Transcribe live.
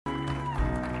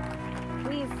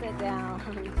it down.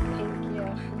 Thank you.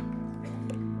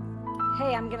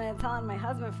 Hey, I'm going to tell on my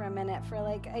husband for a minute. For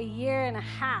like a year and a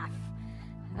half,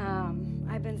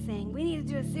 I've been saying, we need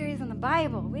to do a series on the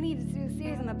Bible. We need to do a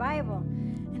series on the Bible.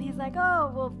 And he's like,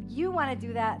 oh, well, you want to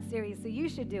do that series, so you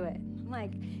should do it. I'm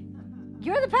like,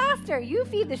 you're the pastor. You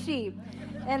feed the sheep.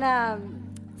 And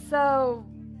so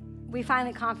we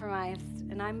finally compromised.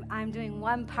 And I'm doing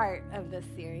one part of this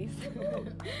series.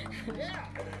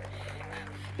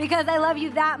 Because I love you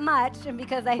that much and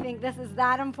because I think this is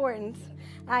that important.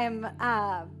 I am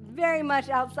very much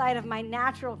outside of my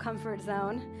natural comfort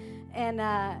zone and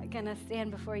going to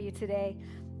stand before you today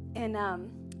and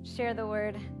share the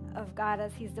word of God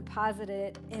as he's deposited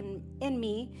it in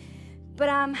me. But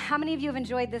how many of you have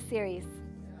enjoyed this series?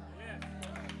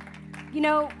 You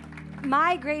know,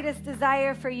 my greatest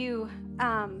desire for you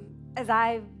as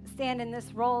I stand in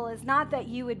this role is not that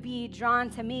you would be drawn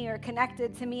to me or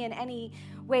connected to me in any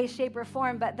way, shape, or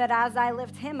form, but that as I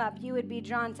lift him up, you would be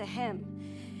drawn to him.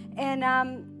 And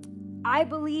I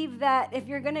believe that if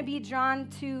you're going to be drawn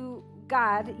to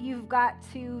God, you've got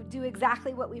to do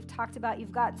exactly what we've talked about.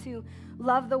 You've got to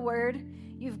love the word,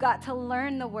 you've got to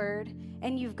learn the word,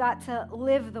 and you've got to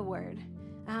live the word.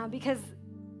 Because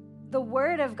the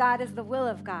word of God is the will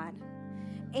of God.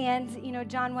 And, you know,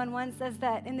 John 1:1 says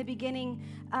that in the beginning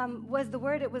was the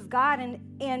Word, it was God,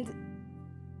 and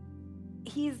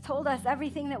he's told us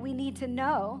everything that we need to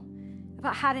know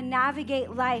about how to navigate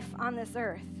life on this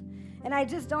earth. And I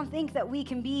just don't think that we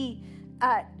can be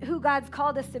who God's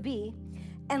called us to be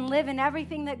and live in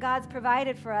everything that God's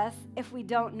provided for us if we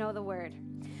don't know the Word.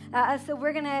 So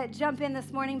we're going to jump in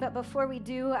this morning, but before we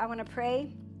do, I want to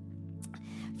pray.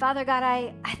 Father God,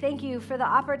 I thank you for the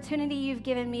opportunity you've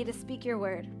given me to speak your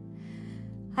word.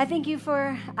 I thank you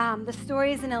for the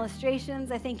stories and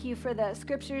illustrations. I thank you for the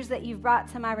scriptures that you've brought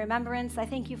to my remembrance. I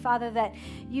thank you, Father, that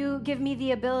you give me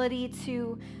the ability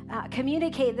to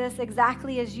communicate this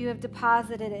exactly as you have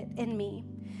deposited it in me.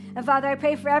 And Father, I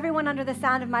pray for everyone under the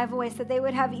sound of my voice that they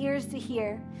would have ears to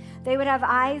hear, they would have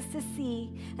eyes to see,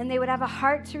 and they would have a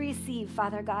heart to receive,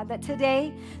 Father God, that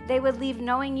today they would leave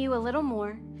knowing you a little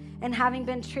more and having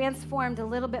been transformed a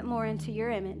little bit more into your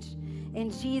image.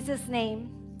 In Jesus' name,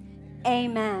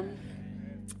 amen.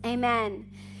 Amen.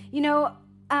 You know,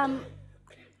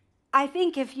 I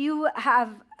think if you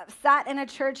have sat in a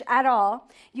church at all,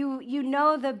 you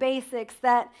know the basics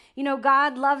that, you know,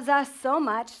 God loves us so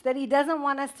much that he doesn't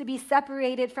want us to be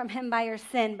separated from him by our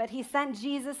sin, but he sent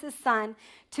Jesus, his son,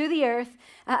 to the earth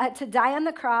to die on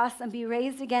the cross and be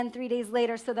raised again 3 days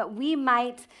later so that we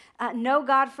might know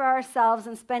God for ourselves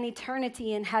and spend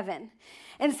eternity in heaven.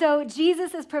 And so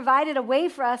Jesus has provided a way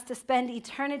for us to spend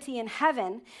eternity in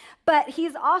heaven, but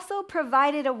he's also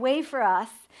provided a way for us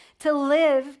to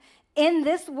live in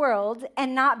this world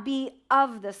and not be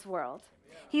of this world.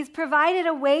 He's provided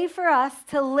a way for us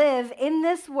to live in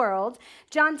this world.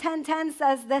 John 10:10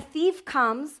 says, the thief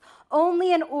comes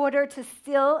only in order to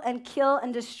steal and kill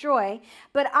and destroy,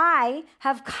 but I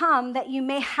have come that you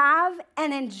may have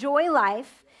and enjoy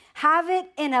life, have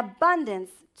it in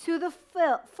abundance to the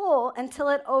full until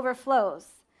it overflows.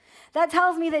 That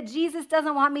tells me that Jesus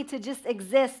doesn't want me to just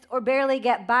exist or barely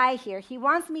get by here. He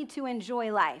wants me to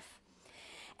enjoy life.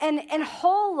 And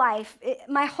whole life,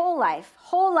 my whole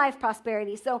life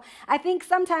prosperity. So I think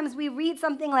sometimes we read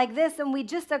something like this and we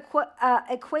just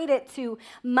equate it to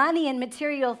money and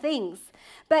material things.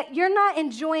 But you're not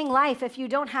enjoying life if you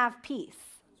don't have peace.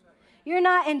 You're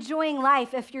not enjoying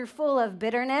life if you're full of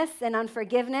bitterness and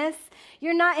unforgiveness.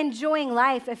 You're not enjoying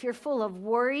life if you're full of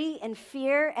worry and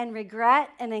fear and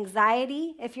regret and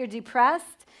anxiety, if you're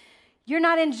depressed. You're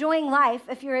not enjoying life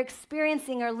if you're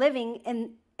experiencing or living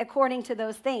according to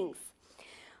those things.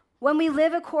 When we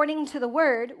live according to the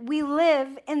word, we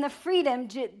live in the freedom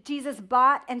Jesus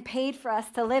bought and paid for us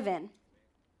to live in.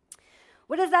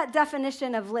 What is that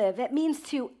definition of live? It means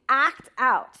to act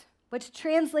out, which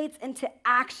translates into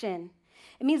action.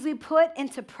 It means we put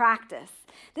into practice.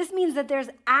 This means that there's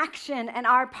action on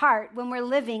our part when we're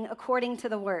living according to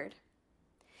the word.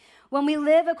 When we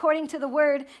live according to the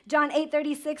word, John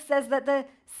 8:36 says that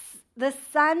the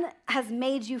Son has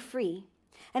made you free.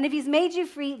 And if he's made you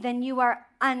free, then you are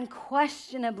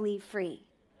unquestionably free.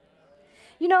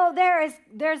 You know,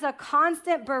 there's a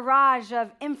constant barrage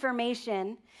of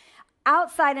information,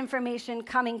 outside information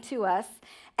coming to us,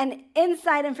 and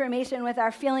inside information with our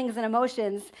feelings and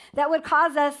emotions that would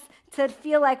cause us to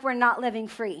feel like we're not living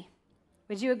free.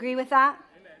 Would you agree with that?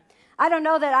 Amen. I don't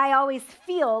know that I always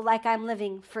feel like I'm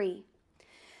living free.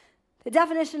 The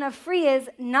definition of free is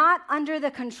not under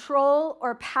the control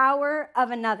or power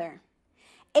of another.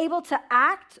 able to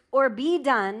act or be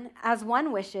done as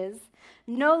one wishes,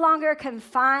 no longer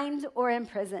confined or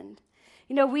imprisoned.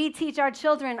 You know, we teach our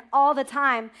children all the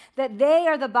time that they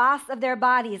are the boss of their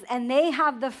bodies and they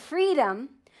have the freedom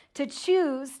to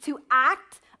choose to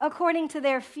act according to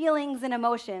their feelings and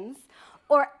emotions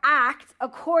or act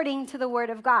according to the Word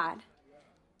of God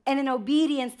and in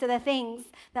obedience to the things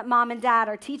that mom and dad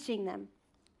are teaching them.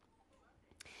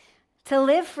 To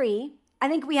live free, I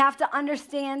think we have to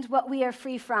understand what we are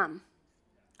free from.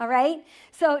 All right?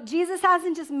 So Jesus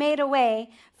hasn't just made a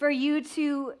way for you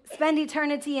to spend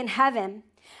eternity in heaven,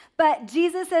 but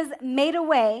Jesus has made a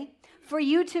way for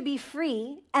you to be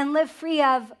free and live free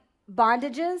of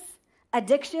bondages,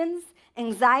 addictions,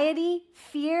 anxiety,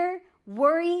 fear,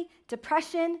 worry,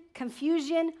 depression,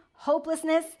 confusion,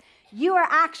 hopelessness. You are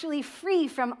actually free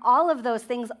from all of those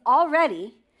things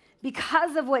already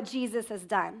because of what Jesus has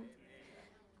done.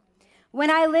 When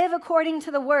I live according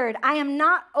to the Word, I am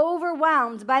not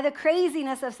overwhelmed by the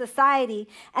craziness of society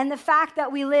and the fact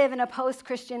that we live in a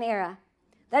post-Christian era.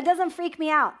 That doesn't freak me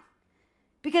out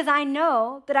because I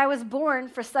know that I was born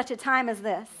for such a time as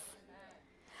this.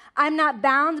 I'm not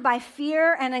bound by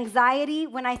fear and anxiety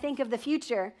when I think of the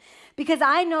future because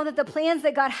I know that the plans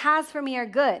that God has for me are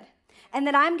good and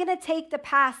that I'm going to take the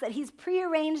path that He's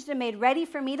prearranged and made ready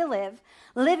for me to live,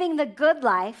 living the good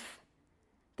life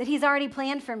that He's already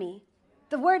planned for me.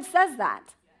 The Word says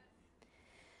that.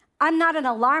 I'm not an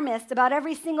alarmist about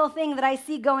every single thing that I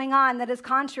see going on that is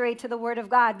contrary to the Word of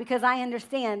God because I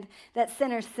understand that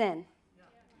sinners sin.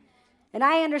 And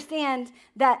I understand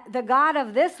that the God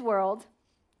of this world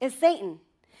is Satan.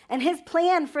 And his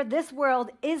plan for this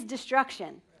world is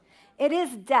destruction. It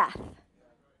is death.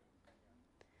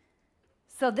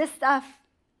 So this stuff,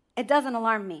 it doesn't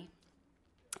alarm me.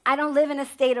 I don't live in a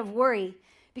state of worry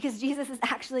because Jesus has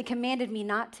actually commanded me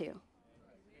not to.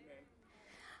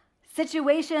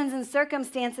 Situations and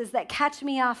circumstances that catch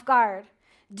me off guard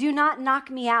do not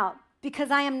knock me out because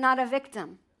I am not a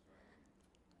victim.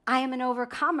 I am an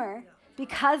overcomer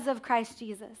because of Christ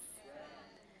Jesus.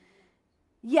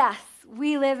 Yes,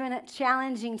 we live in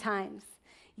challenging times.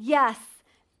 Yes,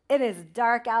 it is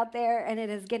dark out there and it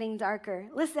is getting darker.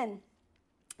 Listen,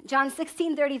 John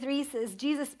 16:33 says,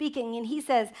 Jesus speaking, and he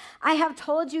says, I have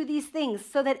told you these things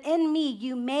so that in me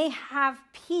you may have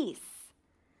peace.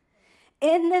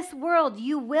 In this world,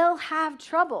 you will have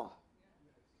trouble.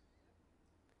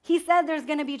 He said there's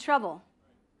going to be trouble.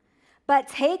 But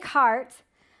take heart,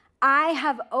 I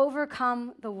have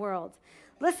overcome the world.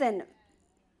 Listen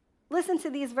to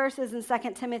these verses in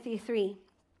 2 Timothy 3.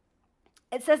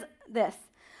 It says this,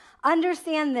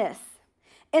 understand this.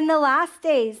 In the last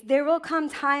days, there will come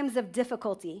times of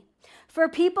difficulty, for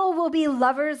people will be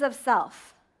lovers of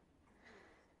self,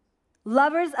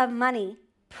 lovers of money,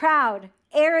 proud,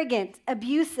 arrogant,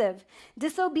 abusive,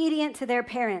 disobedient to their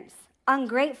parents,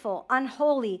 ungrateful,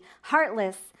 unholy,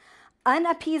 heartless,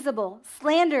 unappeasable,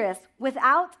 slanderous,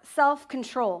 without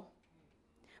self-control,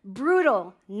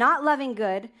 brutal, not loving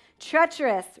good,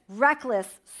 treacherous,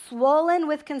 reckless, swollen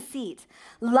with conceit,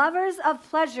 lovers of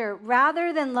pleasure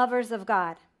rather than lovers of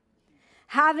God,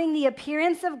 having the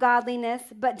appearance of godliness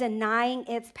but denying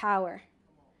its power.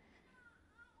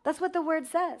 That's what the Word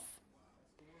says.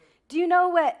 Do you know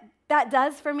what that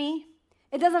does for me?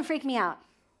 It doesn't freak me out.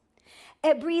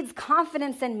 It breeds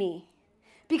confidence in me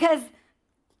because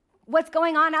what's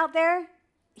going on out there,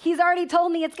 He's already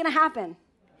told me it's going to happen.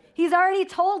 He's already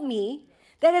told me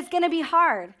that it's going to be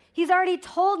hard. He's already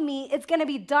told me it's going to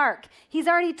be dark. He's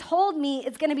already told me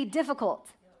it's going to be difficult.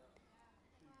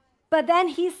 But then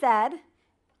He said,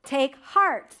 take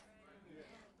heart.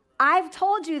 I've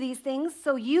told you these things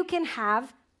so you can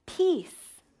have peace.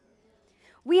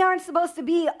 We aren't supposed to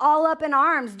be all up in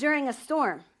arms during a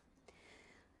storm.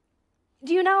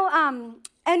 Do you know,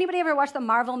 anybody ever watch the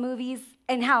Marvel movies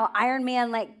and how Iron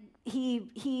Man,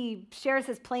 he shares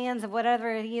his plans of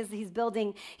whatever he's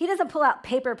building? He doesn't pull out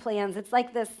paper plans. It's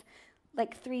like this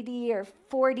 3D or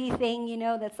 4D thing,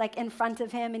 that's in front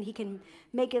of him, and he can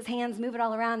make his hands move it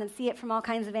all around and see it from all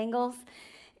kinds of angles.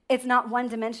 It's not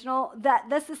one-dimensional.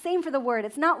 That's the same for the Word.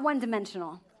 It's not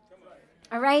one-dimensional.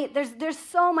 All right? There's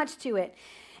so much to it.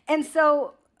 And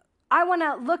so I want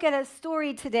to look at a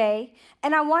story today,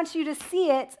 and I want you to see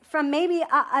it from maybe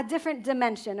a different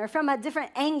dimension or from a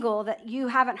different angle that you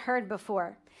haven't heard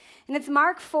before. And it's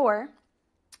Mark 4,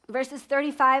 verses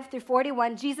 35 through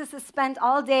 41. Jesus has spent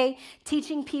all day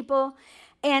teaching people,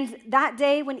 and that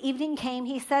day when evening came,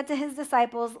 He said to His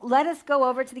disciples, let us go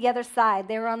over to the other side.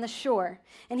 They were on the shore,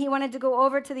 and He wanted to go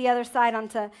over to the other side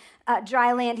onto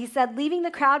dry land. He said, leaving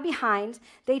the crowd behind,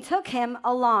 they took Him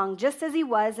along just as He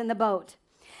was in the boat.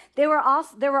 There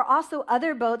were also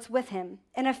other boats with him,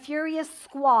 and a furious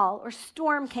squall or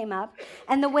storm came up,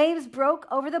 and the waves broke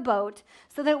over the boat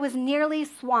so that it was nearly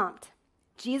swamped.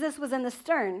 Jesus was in the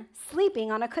stern,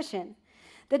 sleeping on a cushion.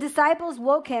 The disciples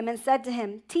woke him and said to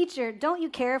him, "Teacher, don't you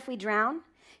care if we drown?"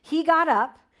 He got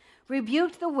up,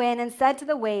 rebuked the wind, and said to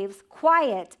the waves,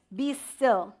 "Quiet, be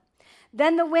still."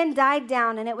 Then the wind died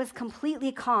down, and it was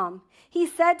completely calm. He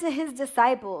said to his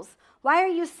disciples, "Why are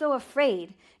you so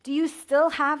afraid? Do you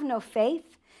still have no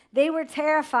faith?" They were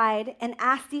terrified and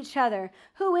asked each other,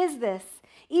 "Who is this?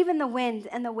 Even the wind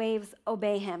and the waves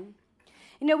obey him."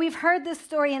 You know, we've heard this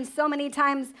story, and so many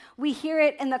times we hear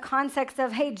it in the context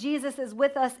of, hey, Jesus is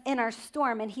with us in our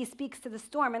storm, and he speaks to the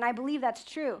storm, and I believe that's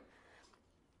true.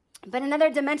 But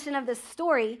another dimension of this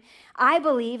story, I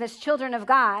believe, as children of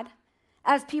God,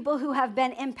 as people who have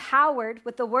been empowered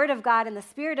with the Word of God and the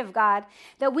Spirit of God,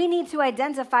 that we need to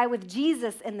identify with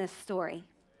Jesus in this story.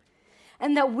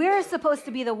 And that we're supposed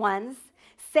to be the ones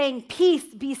saying,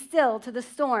 "Peace, be still," to the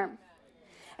storm.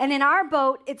 And in our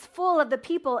boat, it's full of the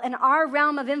people in our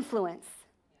realm of influence.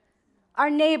 Our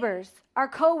neighbors, our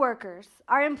coworkers,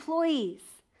 our employees,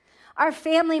 our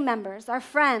family members, our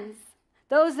friends,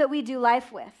 those that we do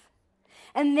life with.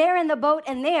 And they're in the boat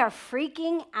and they are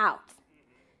freaking out.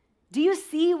 Do you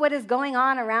see what is going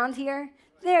on around here?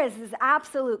 There is this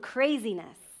absolute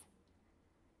craziness.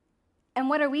 And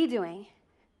what are we doing?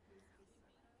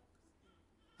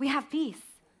 We have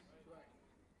peace.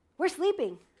 We're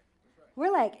sleeping. We're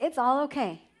like, it's all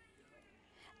okay.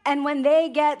 And when they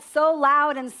get so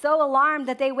loud and so alarmed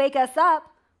that they wake us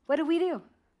up, what do?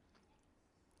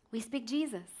 We speak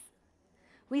Jesus.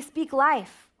 We speak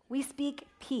life. We speak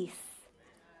peace.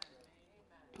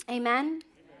 Amen?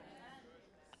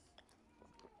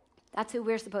 That's who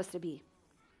we're supposed to be.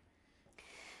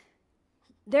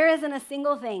 There isn't a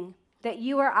single thing that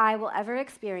you or I will ever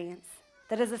experience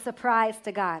that is a surprise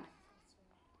to God.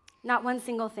 Not one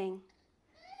single thing.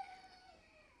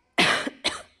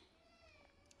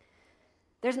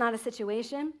 There's not a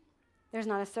situation, there's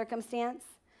not a circumstance,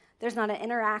 there's not an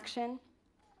interaction,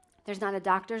 there's not a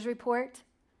doctor's report,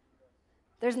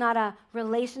 there's not a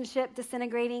relationship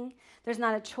disintegrating, there's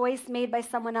not a choice made by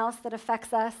someone else that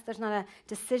affects us, there's not a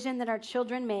decision that our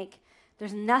children make.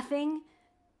 There's nothing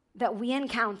that we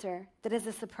encounter that is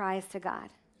a surprise to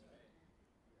God.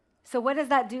 So what does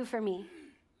that do for me?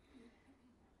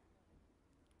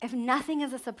 If nothing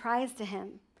is a surprise to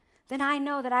him, then I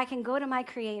know that I can go to my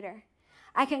Creator.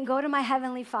 I can go to my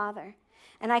Heavenly Father,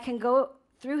 and I can go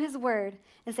through his word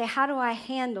and say, how do I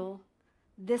handle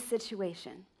this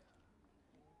situation?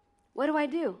 What do I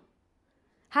do?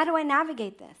 How do I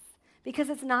navigate this? Because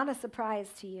it's not a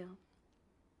surprise to you.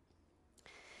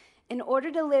 In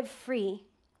order to live free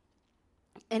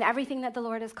in everything that the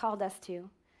Lord has called us to,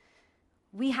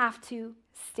 we have to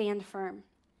stand firm.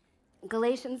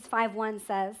 Galatians 5:1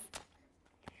 says,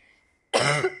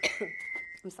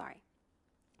 I'm sorry.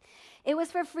 It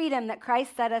was for freedom that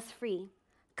Christ set us free,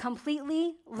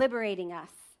 completely liberating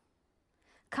us.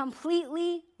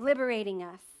 Completely liberating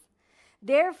us.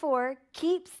 Therefore,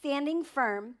 keep standing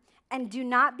firm and do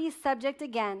not be subject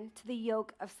again to the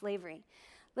yoke of slavery.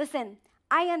 Listen,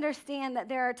 I understand that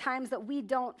there are times that we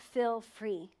don't feel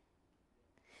free.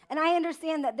 And I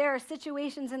understand that there are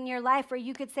situations in your life where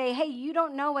you could say, hey, you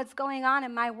don't know what's going on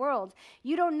in my world.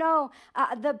 You don't know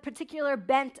the particular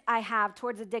bent I have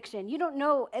towards addiction. You don't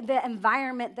know the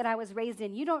environment that I was raised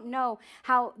in. You don't know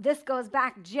how this goes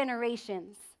back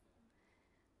generations.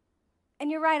 And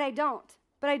you're right, I don't.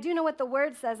 But I do know what the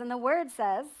Word says, and the Word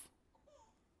says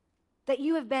that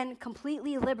you have been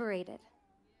completely liberated.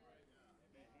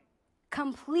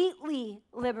 Completely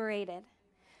liberated.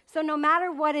 So no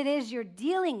matter what it is you're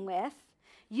dealing with,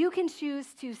 you can choose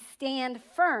to stand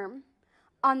firm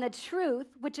on the truth,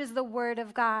 which is the Word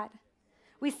of God.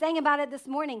 We sang about it this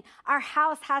morning. Our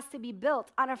house has to be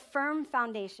built on a firm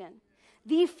foundation.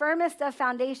 The firmest of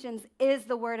foundations is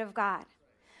the Word of God.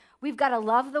 We've got to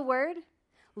love the Word,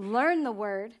 learn the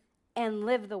Word, and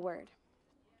live the Word.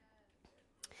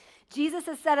 Jesus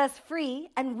has set us free,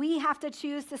 and we have to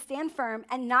choose to stand firm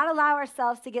and not allow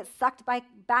ourselves to get sucked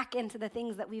back into the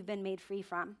things that we've been made free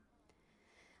from.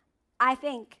 I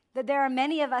think that there are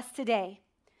many of us today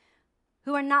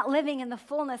who are not living in the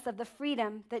fullness of the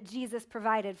freedom that Jesus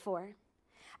provided for.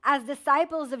 As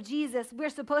disciples of Jesus, we're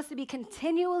supposed to be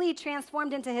continually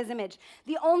transformed into his image.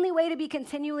 The only way to be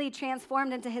continually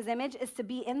transformed into his image is to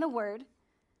be in the Word,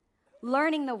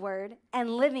 learning the Word,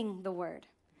 and living the Word.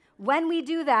 When we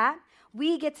do that,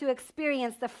 we get to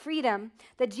experience the freedom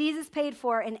that Jesus paid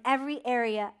for in every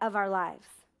area of our lives.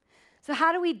 So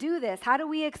how do we do this? How do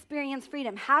we experience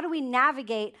freedom? How do we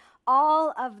navigate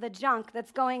all of the junk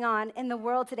that's going on in the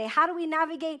world today? How do we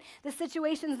navigate the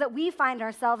situations that we find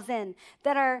ourselves in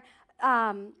that are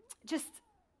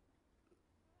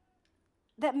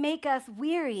that make us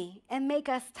weary and make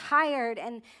us tired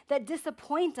and that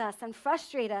disappoint us and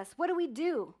frustrate us? What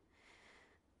do?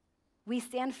 We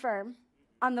stand firm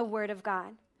on the Word of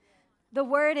God. The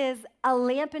Word is a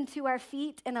lamp unto our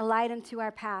feet and a light unto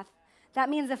our path. That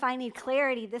means if I need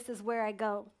clarity, this is where I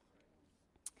go.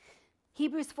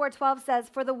 Hebrews 4:12 says,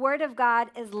 "For the Word of God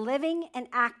is living and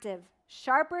active,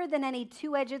 sharper than any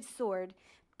two-edged sword,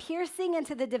 piercing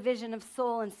into the division of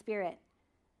soul and spirit."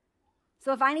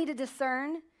 So if I need to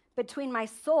discern between my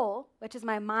soul, which is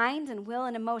my mind and will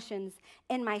and emotions,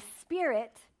 and my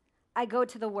spirit, I go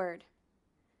to the Word.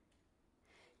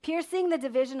 Piercing the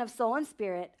division of soul and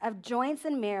spirit, of joints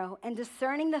and marrow, and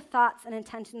discerning the thoughts and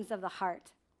intentions of the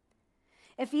heart.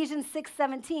 Ephesians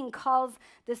 6:17 calls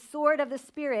the sword of the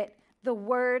Spirit the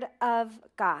Word of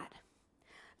God.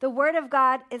 The Word of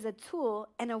God is a tool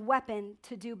and a weapon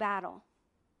to do battle.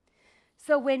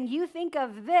 So when you think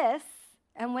of this,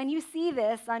 and when you see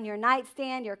this on your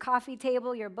nightstand, your coffee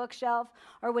table, your bookshelf,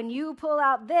 or when you pull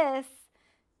out this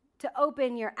to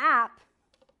open your app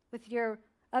with your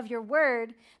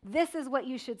Word, this is what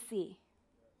you should see.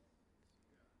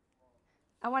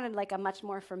 I wanted like a much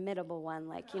more formidable one,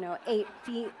 like, 8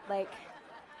 feet, like,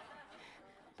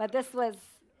 but this was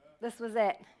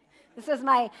it. This was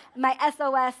my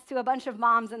SOS to a bunch of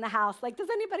moms in the house. Like, does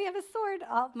anybody have a sword?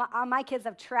 All my kids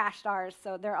have trashed ours,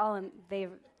 so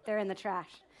they're in the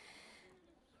trash,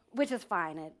 which is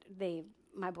fine.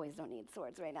 My boys don't need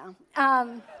swords right now.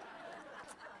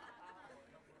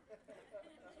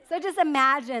 So just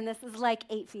imagine this is like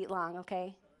 8 feet long,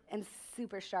 okay, and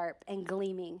super sharp and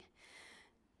gleaming.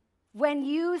 When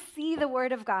you see the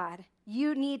Word of God,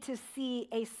 you need to see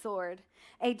a sword,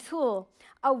 a tool,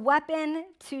 a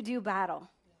weapon to do battle.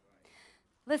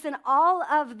 Listen, all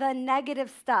of the negative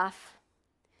stuff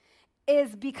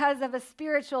is because of a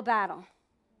spiritual battle,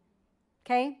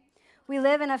 okay? We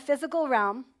live in a physical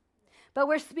realm, but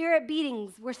we're spirit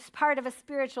beings. We're part of a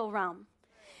spiritual realm.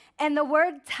 And the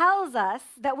Word tells us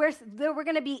that we're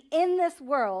going to be in this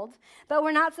world, but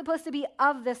we're not supposed to be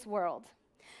of this world.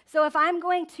 So if I'm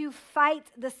going to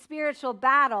fight the spiritual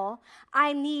battle,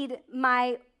 I need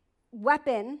my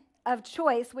weapon of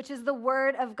choice, which is the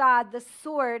Word of God, the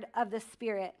sword of the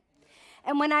Spirit.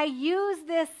 And when I use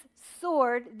this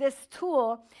sword, this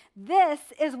tool, this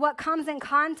is what comes in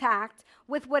contact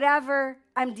with whatever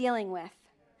I'm dealing with.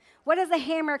 What does a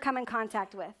hammer come in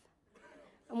contact with?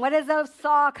 And what does a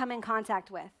saw come in contact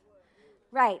with?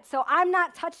 Right, so I'm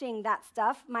not touching that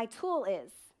stuff. My tool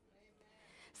is.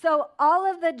 So all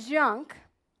of the junk,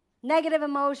 negative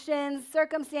emotions,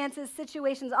 circumstances,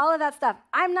 situations, all of that stuff,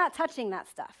 I'm not touching that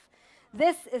stuff.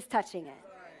 This is touching it.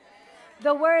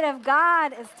 The Word of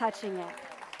God is touching it.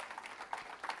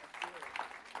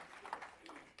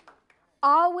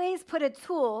 Always put a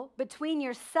tool between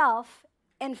yourself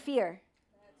and fear.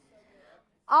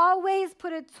 Always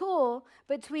put a tool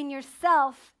between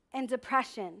yourself and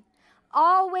depression.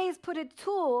 Always put a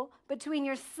tool between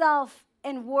yourself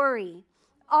and worry.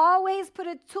 Always put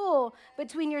a tool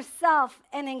between yourself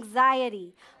and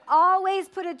anxiety. Always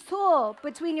put a tool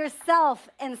between yourself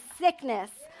and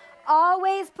sickness.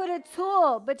 Always put a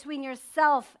tool between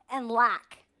yourself and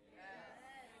lack.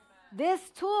 This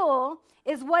tool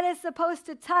is what is supposed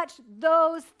to touch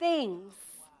those things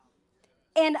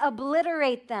and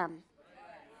obliterate them.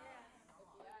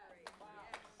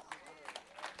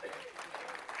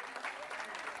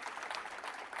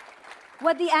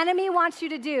 What the enemy wants you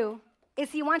to do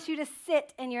is he wants you to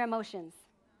sit in your emotions.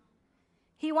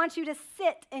 He wants you to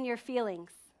sit in your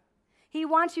feelings. He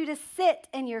wants you to sit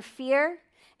in your fear,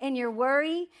 in your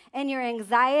worry, in your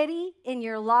anxiety, in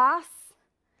your loss.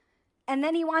 And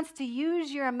then he wants to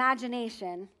use your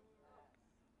imagination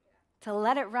to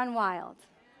let it run wild.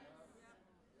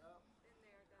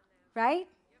 Right?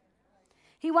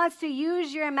 He wants to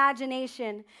use your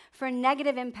imagination for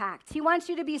negative impact. He wants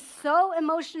you to be so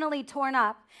emotionally torn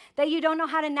up that you don't know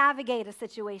how to navigate a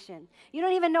situation. You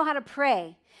don't even know how to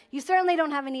pray. You certainly don't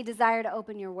have any desire to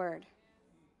open your Word.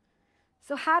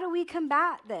 So how do we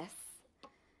combat this?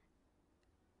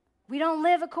 We don't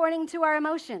live according to our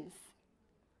emotions.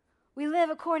 We live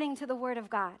according to the Word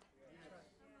of God.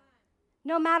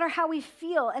 No matter how we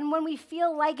feel, and when we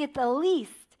feel like it the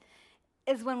least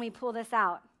is when we pull this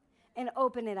out and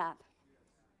open it up.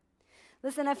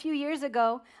 Listen, a few years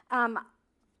ago,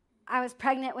 I was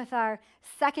pregnant with our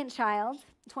second child,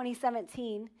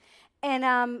 2017,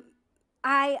 and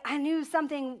I knew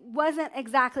something wasn't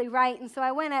exactly right. And so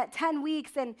I went at 10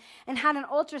 weeks and had an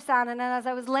ultrasound. And then as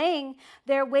I was laying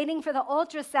there waiting for the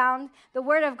ultrasound, the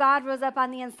word of God rose up on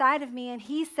the inside of me. And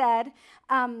he said,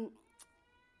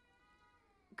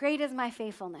 great is my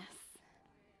faithfulness.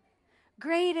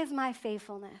 Great is my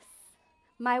faithfulness.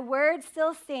 My word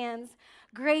still stands.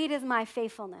 Great is my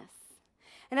faithfulness.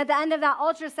 And at the end of that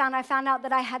ultrasound, I found out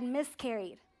that I had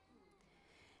miscarried.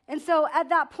 And so at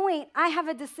that point, I have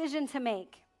a decision to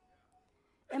make.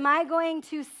 Am I going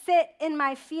to sit in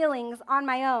my feelings on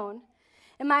my own?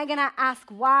 Am I going to ask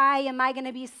why? Am I going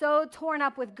to be so torn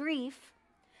up with grief?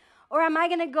 Or am I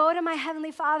going to go to my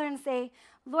Heavenly Father and say,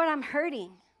 Lord, I'm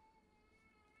hurting.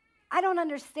 I don't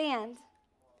understand.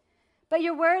 But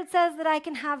your word says that I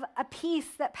can have a peace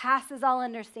that passes all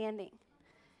understanding.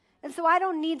 And so I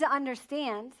don't need to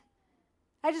understand.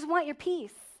 I just want your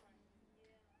peace.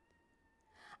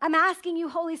 I'm asking you,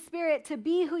 Holy Spirit, to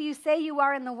be who you say you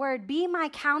are in the word. Be my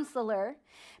counselor.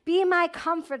 Be my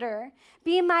comforter.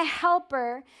 Be my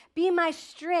helper. Be my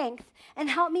strength. And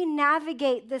help me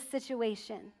navigate this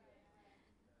situation.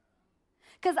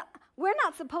 Because we're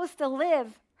not supposed to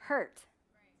live hurt.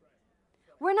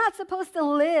 We're not supposed to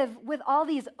live with all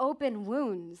these open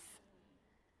wounds.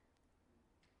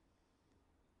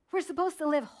 We're supposed to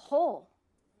live whole.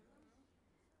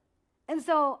 And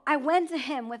so I went to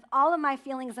him with all of my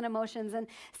feelings and emotions, and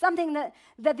something that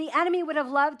the enemy would have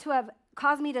loved to have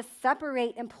caused me to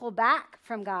separate and pull back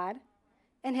from God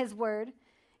and his word.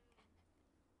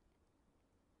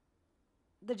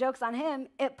 The joke's on him.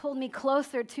 It pulled me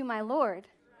closer to my Lord,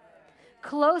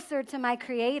 closer to my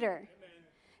Creator,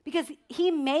 because he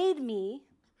made me.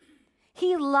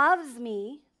 He loves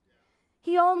me.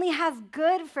 He only has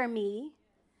good for me.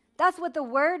 That's what the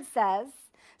word says.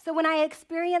 So when I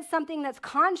experience something that's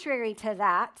contrary to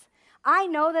that, I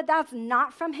know that that's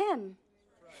not from him.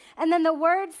 And then the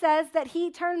word says that he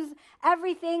turns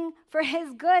everything for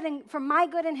his good and for my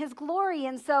good and his glory.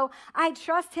 And so I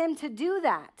trust him to do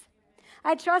that.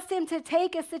 I trust him to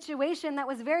take a situation that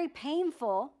was very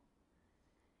painful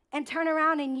and turn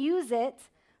around and use it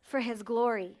for his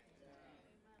glory.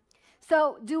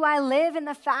 So do I live in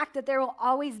the fact that there will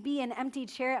always be an empty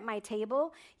chair at my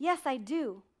table? Yes, I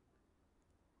do.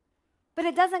 But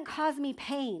it doesn't cause me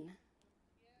pain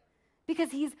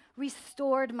because he's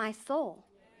restored my soul.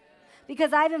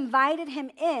 Because I've invited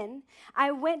him in,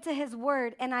 I went to his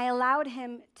word and I allowed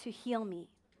him to heal me.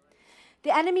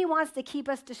 The enemy wants to keep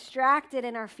us distracted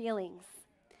in our feelings.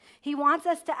 He wants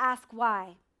us to ask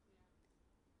why.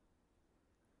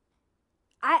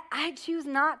 I choose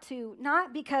not to,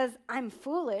 not because I'm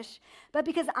foolish, but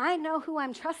because I know who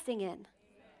I'm trusting in.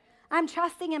 I'm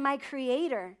trusting in my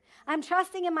Creator. I'm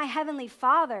trusting in my Heavenly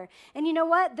Father. And you know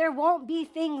what? There won't be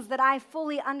things that I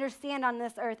fully understand on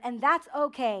this earth, and that's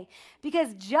okay.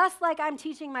 Because just like I'm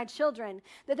teaching my children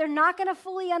that they're not going to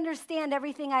fully understand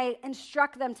everything I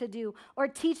instruct them to do or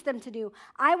teach them to do,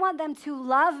 I want them to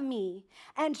love me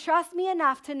and trust me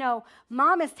enough to know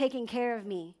Mom is taking care of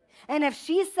me. And if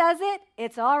she says it,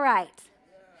 it's all right.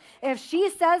 If she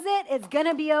says it, it's going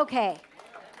to be okay.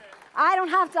 I don't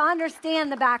have to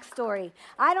understand the backstory.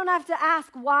 I don't have to ask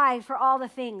why for all the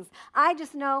things. I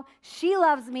just know she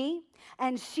loves me,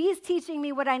 and she's teaching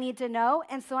me what I need to know,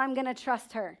 and so I'm going to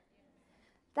trust her.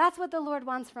 That's what the Lord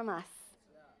wants from us.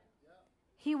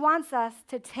 He wants us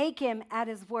to take him at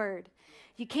his word.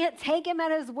 You can't take him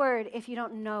at his word if you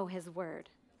don't know his word.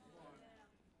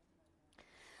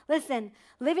 Listen,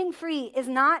 living free is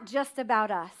not just about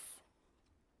us.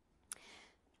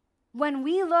 When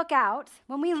we look out,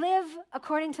 when we live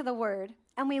according to the word,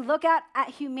 and we look at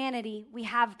humanity, we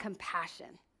have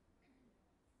compassion.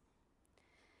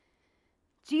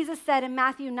 Jesus said in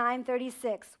Matthew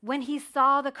 9:36, when he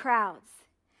saw the crowds,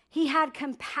 he had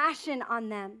compassion on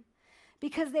them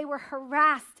because they were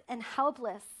harassed and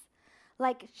helpless,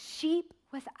 like sheep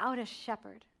without a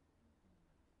shepherd.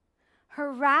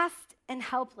 Harassed and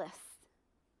helpless.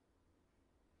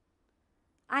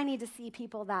 I need to see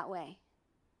people that way.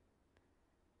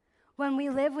 When we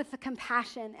live with the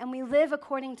compassion and we live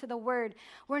according to the word,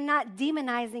 we're not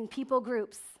demonizing people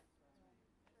groups.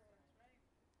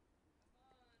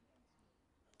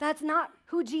 That's not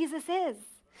who Jesus is.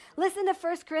 Listen to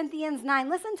 1 Corinthians 9.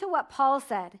 Listen to what Paul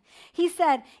said. He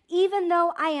said, even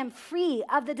though I am free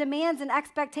of the demands and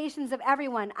expectations of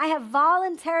everyone, I have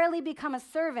voluntarily become a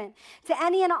servant to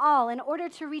any and all in order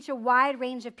to reach a wide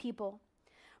range of people.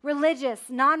 Religious,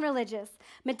 non-religious,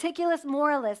 meticulous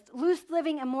moralists,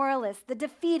 loose-living immoralists, the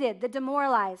defeated, the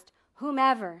demoralized,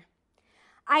 whomever.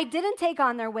 I didn't take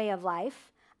on their way of life.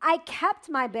 I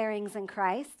kept my bearings in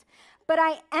Christ, but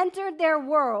I entered their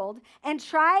world and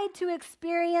tried to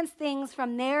experience things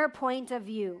from their point of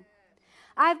view.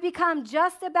 I've become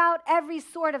just about every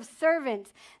sort of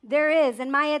servant there is in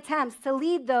my attempts to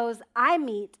lead those I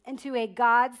meet into a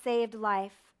God-saved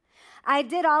life. I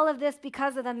did all of this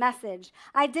because of the message.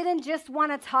 I didn't just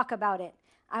want to talk about it.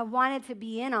 I wanted to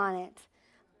be in on it.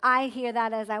 I hear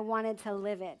that as I wanted to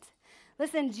live it.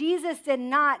 Listen, Jesus did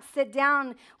not sit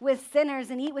down with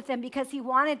sinners and eat with them because he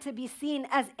wanted to be seen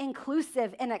as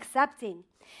inclusive and accepting.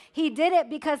 He did it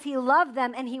because he loved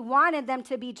them and he wanted them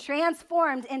to be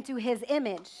transformed into his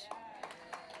image.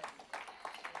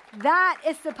 That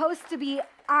is supposed to be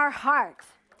our heart.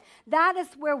 That is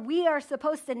where we are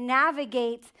supposed to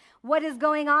navigate what is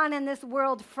going on in this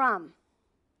world from.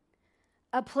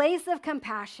 A place of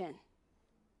compassion.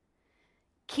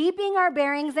 Keeping our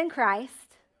bearings in Christ,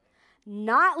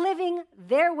 not living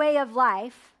their way of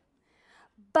life,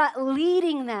 but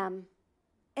leading them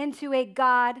into a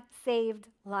God-saved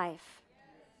life.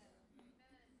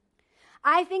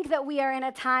 I think that we are in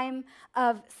a time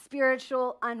of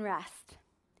spiritual unrest.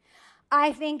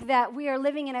 I think that we are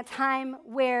living in a time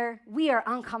where we are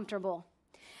uncomfortable.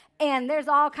 And there's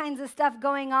all kinds of stuff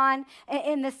going on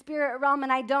in the spirit realm,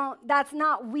 and that's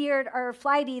not weird or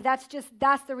flighty. That's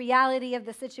the reality of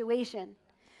the situation.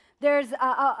 There's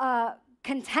a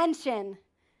contention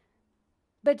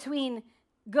between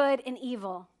good and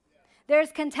evil.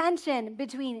 There's contention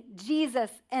between Jesus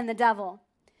and the devil.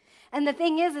 And the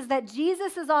thing is that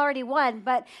Jesus has already won,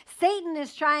 but Satan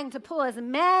is trying to pull as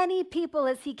many people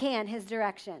as he can his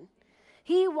direction.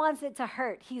 He wants it to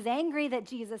hurt. He's angry that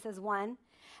Jesus has won.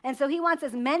 And so he wants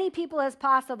as many people as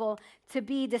possible to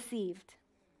be deceived.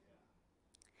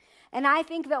 And I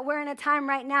think that we're in a time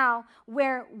right now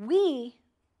where we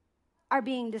are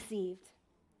being deceived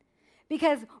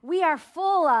because we are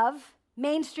full of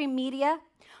mainstream media.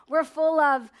 We're full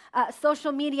of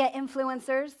social media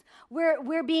influencers.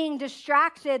 We're being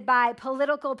distracted by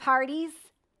political parties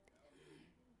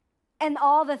and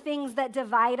all the things that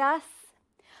divide us.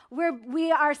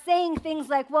 We are saying things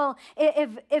like, well,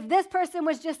 if this person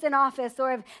was just in office,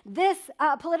 or if this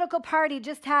political party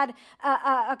just had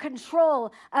a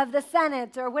control of the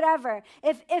Senate or whatever,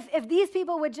 if these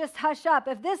people would just hush up,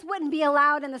 if this wouldn't be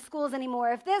allowed in the schools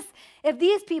anymore, if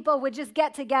these people would just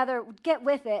get together, get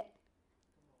with it,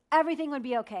 everything would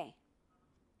be okay.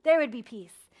 There would be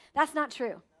peace. That's not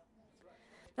true.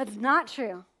 That's not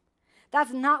true.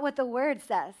 That's not what the Word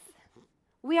says.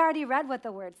 We already read what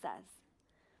the Word says.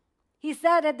 He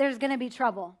said that there's going to be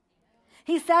trouble.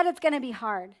 He said it's going to be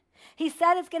hard. He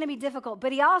said it's going to be difficult.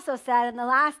 But he also said, in the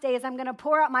last days, I'm going to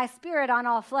pour out my Spirit on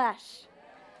all flesh.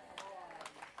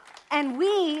 And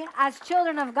we, as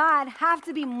children of God, have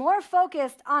to be more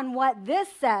focused on what this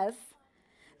says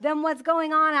than what's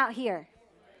going on out here.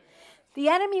 The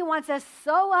enemy wants us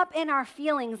so up in our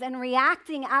feelings and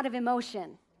reacting out of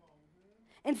emotion.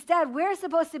 Instead, we're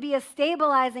supposed to be a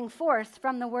stabilizing force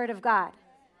from the Word of God.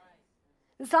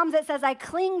 In Psalms it says, I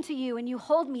cling to you and you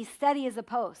hold me steady as a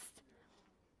post.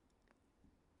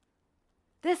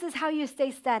 This is how you stay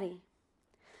steady.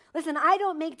 Listen, I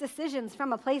don't make decisions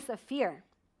from a place of fear.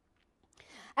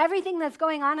 Everything that's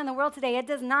going on in the world today, it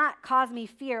does not cause me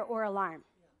fear or alarm.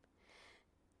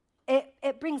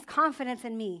 It brings confidence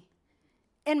in me,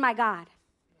 in my God,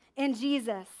 in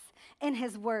Jesus, in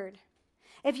his word.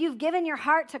 If you've given your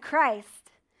heart to Christ,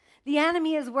 the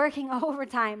enemy is working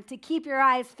overtime to keep your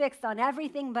eyes fixed on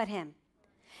everything but him.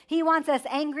 He wants us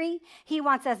angry. He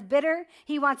wants us bitter.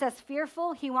 He wants us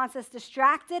fearful. He wants us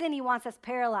distracted, and he wants us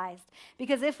paralyzed.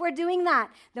 Because if we're doing that,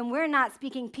 then we're not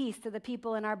speaking peace to the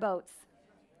people in our boats.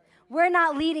 We're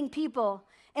not leading people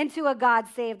into a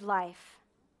God-saved life.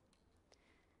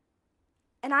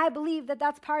 And I believe that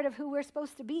that's part of who we're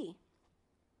supposed to be.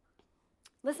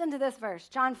 Listen to this verse,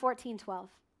 John 14:12.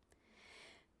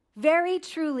 Very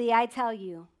truly, I tell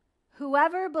you,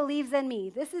 whoever believes in me,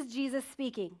 this is Jesus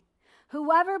speaking,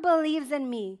 whoever believes in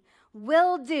me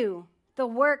will do the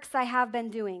works I have been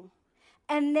doing,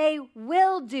 and they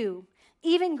will do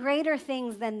even greater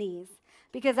things than these,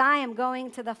 because I am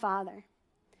going to the Father.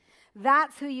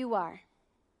 That's who you are.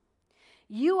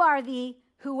 You are the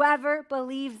whoever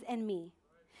believes in me,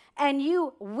 and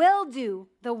you will do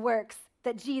the works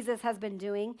that Jesus has been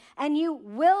doing, and you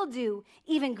will do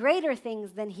even greater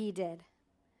things than he did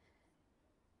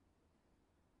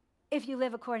if you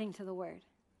live according to the word.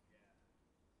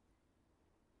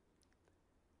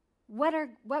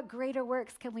 What greater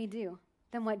works can we do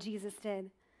than what Jesus did?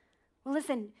 Well,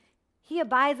 listen, he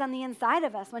abides on the inside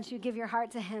of us once you give your heart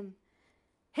to him.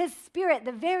 His Spirit,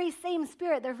 the very same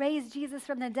Spirit that raised Jesus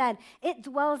from the dead, it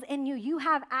dwells in you. You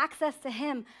have access to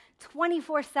him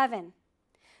 24/7.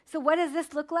 So what does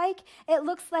this look like? It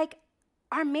looks like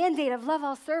our mandate of love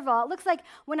all, serve all. It looks like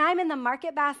when I'm in the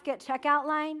Market Basket checkout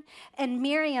line and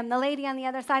Miriam, the lady on the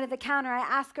other side of the counter, I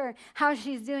ask her how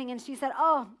she's doing, and she said,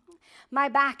 oh, my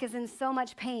back is in so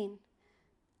much pain.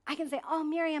 I can say, oh,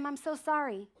 Miriam, I'm so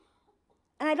sorry.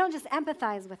 And I don't just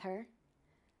empathize with her.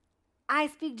 I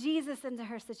speak Jesus into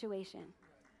her situation.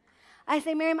 I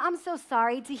say, Miriam, I'm so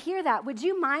sorry to hear that. Would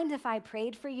you mind if I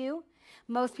prayed for you?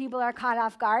 Most people are caught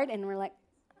off guard, and we're like,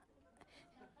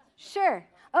 sure.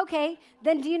 Okay,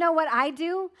 then do you know what I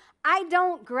do? I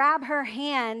don't grab her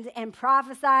hand and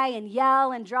prophesy and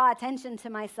yell and draw attention to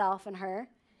myself and her.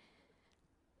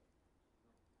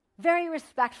 Very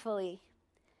respectfully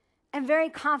and very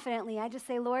confidently, I just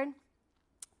say, Lord,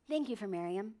 thank you for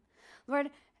Miriam. Lord,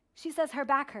 she says her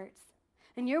back hurts.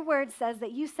 And your word says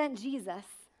that you sent Jesus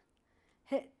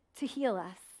to heal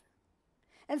us.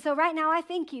 And so right now, I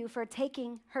thank you for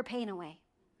taking her pain away.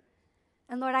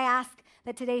 And Lord, I ask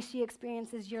that today she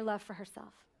experiences your love for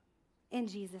herself. In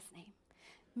Jesus' name.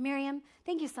 Miriam,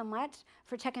 thank you so much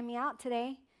for checking me out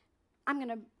today. I'm going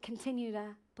to continue to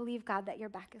believe, God, that your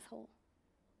back is whole.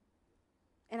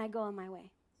 And I go on my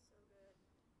way.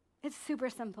 It's super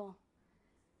simple.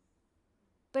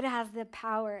 But it has the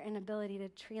power and ability to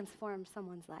transform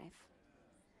someone's life.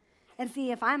 And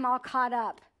see, if I'm all caught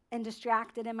up and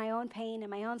distracted in my own pain, in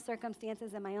my own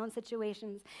circumstances, in my own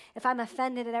situations, if I'm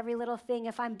offended at every little thing,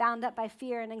 if I'm bound up by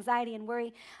fear and anxiety and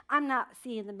worry, I'm not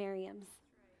seeing the Miriams.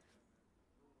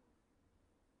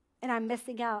 And I'm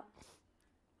missing out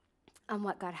on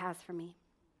what God has for me.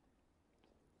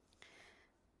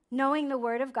 Knowing the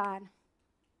Word of God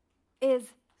is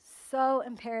so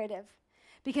imperative,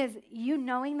 because you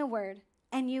knowing the Word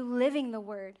and you living the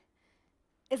Word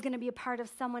is going to be a part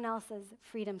of someone else's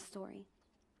freedom story.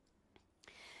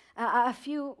 Not a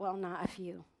few,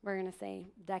 we're going to say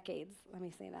decades. Let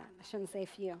me say that. I shouldn't say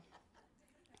few.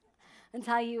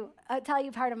 I'll tell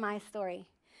you part of my story.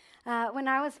 When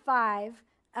I was 5,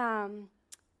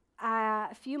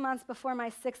 a few months before my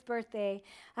 6th birthday,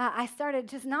 I started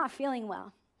just not feeling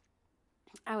well.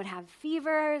 I would have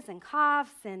fevers and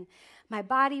coughs, and my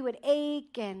body would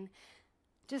ache, and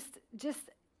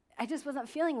I just wasn't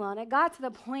feeling well. And it got to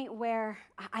the point where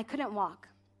I couldn't walk.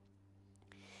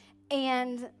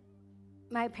 And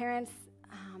my parents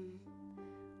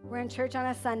were in church on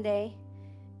a Sunday,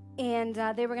 and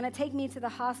they were going to take me to the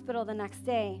hospital the next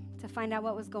day to find out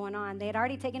what was going on. They had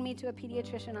already taken me to a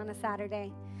pediatrician on a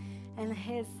Saturday, and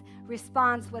his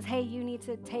response was, hey, you need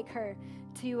to take her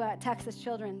to Texas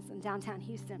Children's in downtown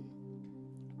Houston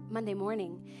Monday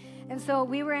morning. And so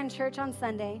we were in church on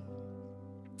Sunday,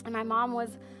 and my mom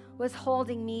was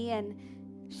holding me, and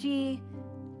she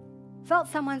felt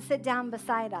someone sit down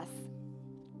beside us.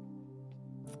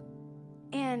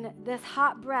 And this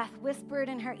hot breath whispered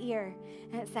in her ear,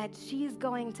 and it said, she's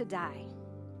going to die.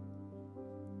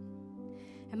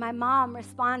 And my mom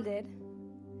responded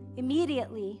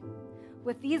immediately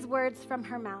with these words from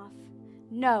her mouth,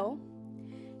 no,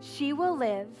 she will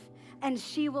live, and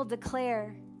she will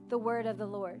declare the word of the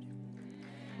Lord.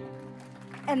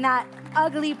 And that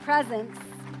ugly presence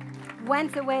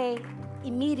went away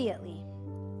immediately.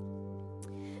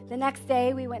 The next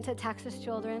day, we went to Texas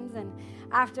Children's, and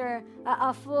after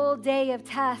a full day of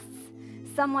tests,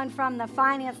 someone from the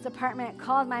finance department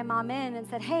called my mom in and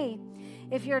said, hey,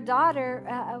 if your daughter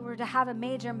were to have a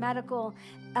major medical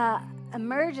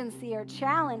emergency or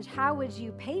challenge, how would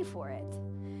you pay for it?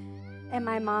 And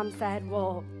my mom said,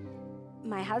 well,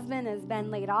 my husband has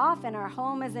been laid off and our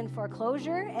home is in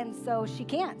foreclosure, and so she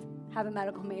can't have a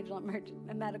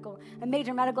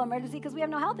major medical emergency because we have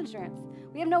no health insurance.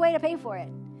 We have no way to pay for it.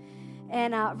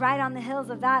 And right on the heels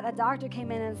of that, a doctor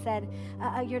came in and said,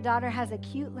 your daughter has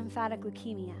acute lymphatic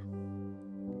leukemia.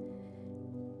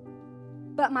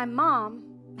 But my mom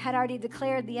had already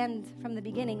declared the end from the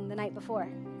beginning the night before.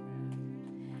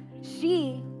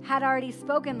 She had already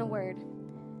spoken the word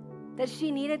that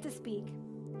she needed to speak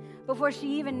before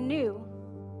she even knew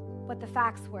what the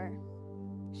facts were.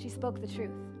 She spoke the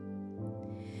truth.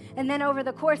 And then over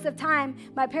the course of time,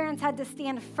 my parents had to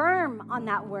stand firm on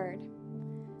that word.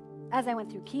 As I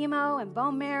went through chemo and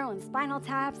bone marrow and spinal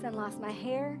taps and lost my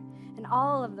hair and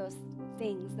all of those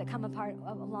things that come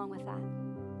along with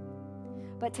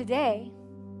that. But today,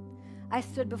 I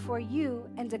stood before you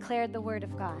and declared the word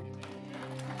of God.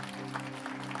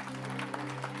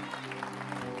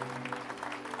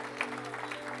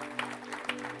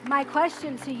 My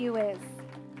question to you is,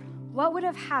 what would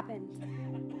have happened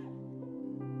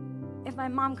if my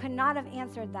mom could not have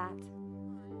answered that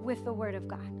with the word of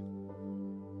God?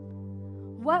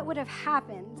 What would have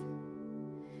happened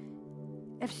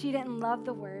if she didn't love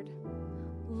the word,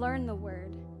 learn the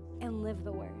word, and live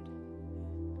the word.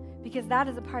 Because that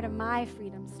is a part of my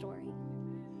freedom story.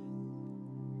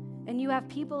 And you have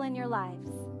people in your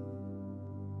lives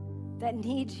that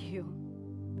need you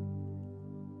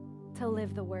to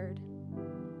live the word.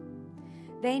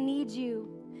 They need you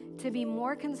to be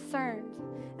more concerned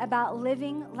about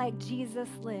living like Jesus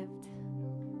lived.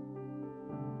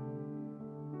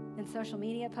 In social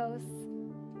media posts,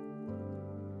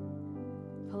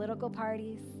 political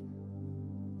parties,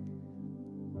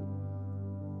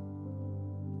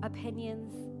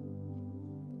 opinions,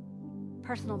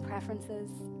 personal preferences.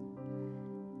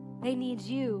 They need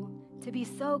you to be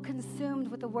so consumed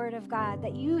with the Word of God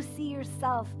that you see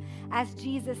yourself as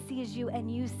Jesus sees you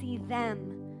and you see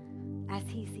them as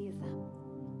He sees them,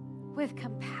 with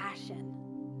compassion,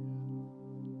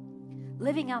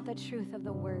 living out the truth of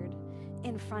the Word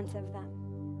in front of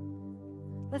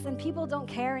them. Listen, people don't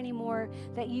care anymore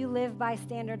that you live by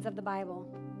standards of the Bible.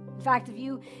 In fact,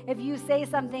 if you say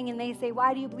something and they say,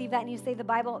 why do you believe that? And you say the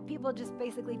Bible, people just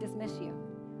basically dismiss you.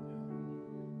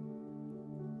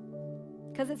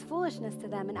 Because it's foolishness to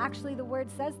them. And actually the Word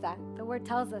says that. The Word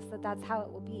tells us that that's how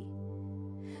it will be.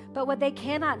 But what they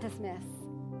cannot dismiss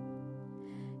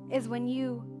is when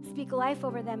you speak life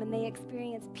over them and they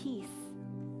experience peace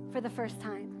for the first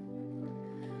time.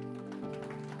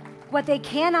 What they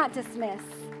cannot dismiss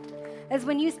is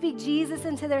when you speak Jesus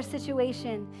into their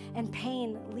situation and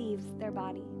pain leaves their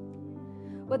body.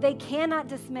 What they cannot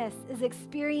dismiss is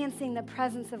experiencing the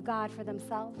presence of God for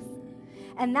themselves.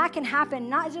 And that can happen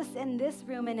not just in this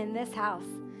room and in this house,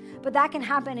 but that can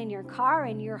happen in your car,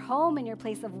 in your home, in your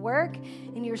place of work,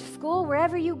 in your school,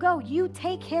 wherever you go. You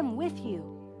take Him with you.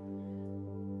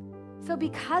 So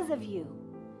because of you,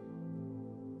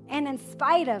 and in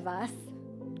spite of us,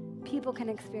 people can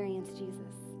experience Jesus.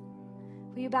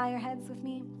 Will you bow your heads with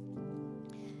me?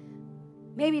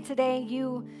 Maybe today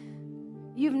you've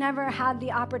never had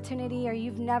the opportunity or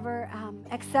you've never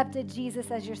accepted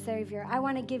Jesus as your Savior. I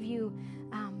want to give you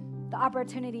the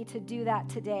opportunity to do that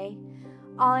today.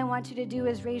 All I want you to do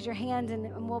is raise your hand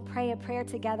and we'll pray a prayer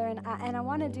together. And I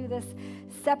want to do this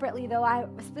separately, though.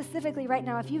 Specifically right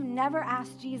now, if you've never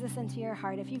asked Jesus into your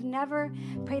heart, if you've never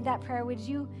prayed that prayer,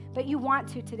 but you want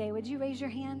to today, would you raise your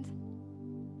hand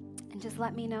and just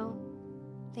let me know?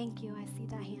 Thank you. I see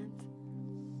that hand.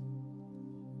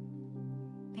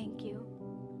 Thank you.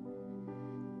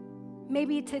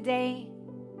 Maybe today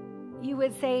you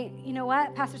would say, you know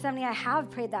what, Pastor Stephanie, I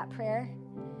have prayed that prayer,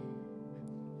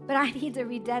 but I need to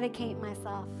rededicate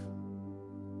myself.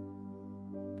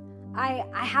 I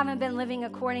haven't been living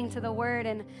according to the Word,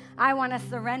 and I want to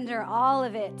surrender all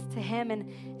of it to Him,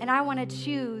 and I want to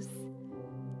choose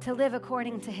to live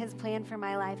according to His plan for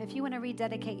my life. If you want to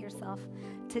rededicate yourself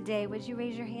today, would you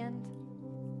raise your hand?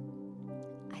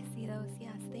 I see those.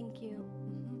 Yes, thank you.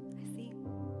 I see.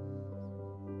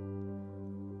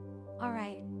 All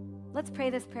right, let's pray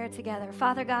this prayer together.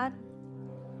 Father God,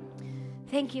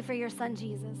 thank you for your Son,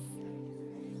 Jesus.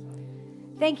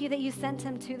 Thank you that you sent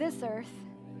Him to this earth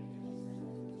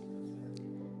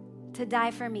to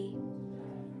die for me.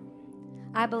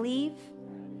 I believe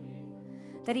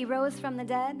that He rose from the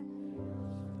dead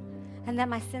and that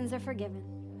my sins are forgiven.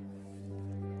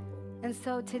 And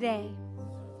so today,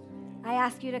 I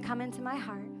ask you to come into my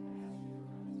heart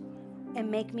and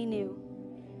make me new.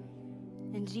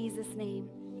 In Jesus' name.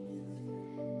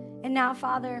 And now,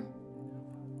 Father,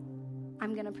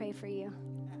 I'm going to pray for you.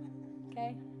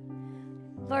 Okay?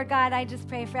 Lord God, I just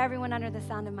pray for everyone under the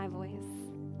sound of my voice.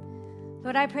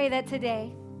 Lord, I pray that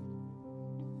today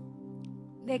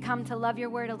they come to love your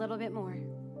word a little bit more.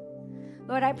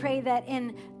 Lord, I pray that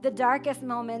in the darkest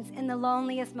moments, in the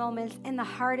loneliest moments, in the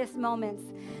hardest moments,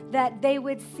 that they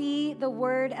would see the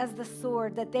word as the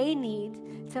sword that they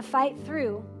need to fight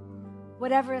through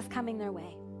whatever is coming their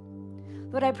way.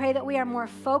 Lord, I pray that we are more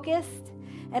focused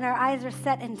and our eyes are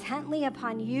set intently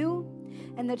upon you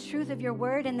and the truth of your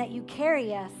word, and that you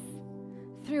carry us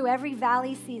through every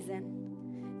valley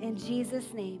season. In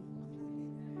Jesus' name,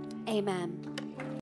 amen.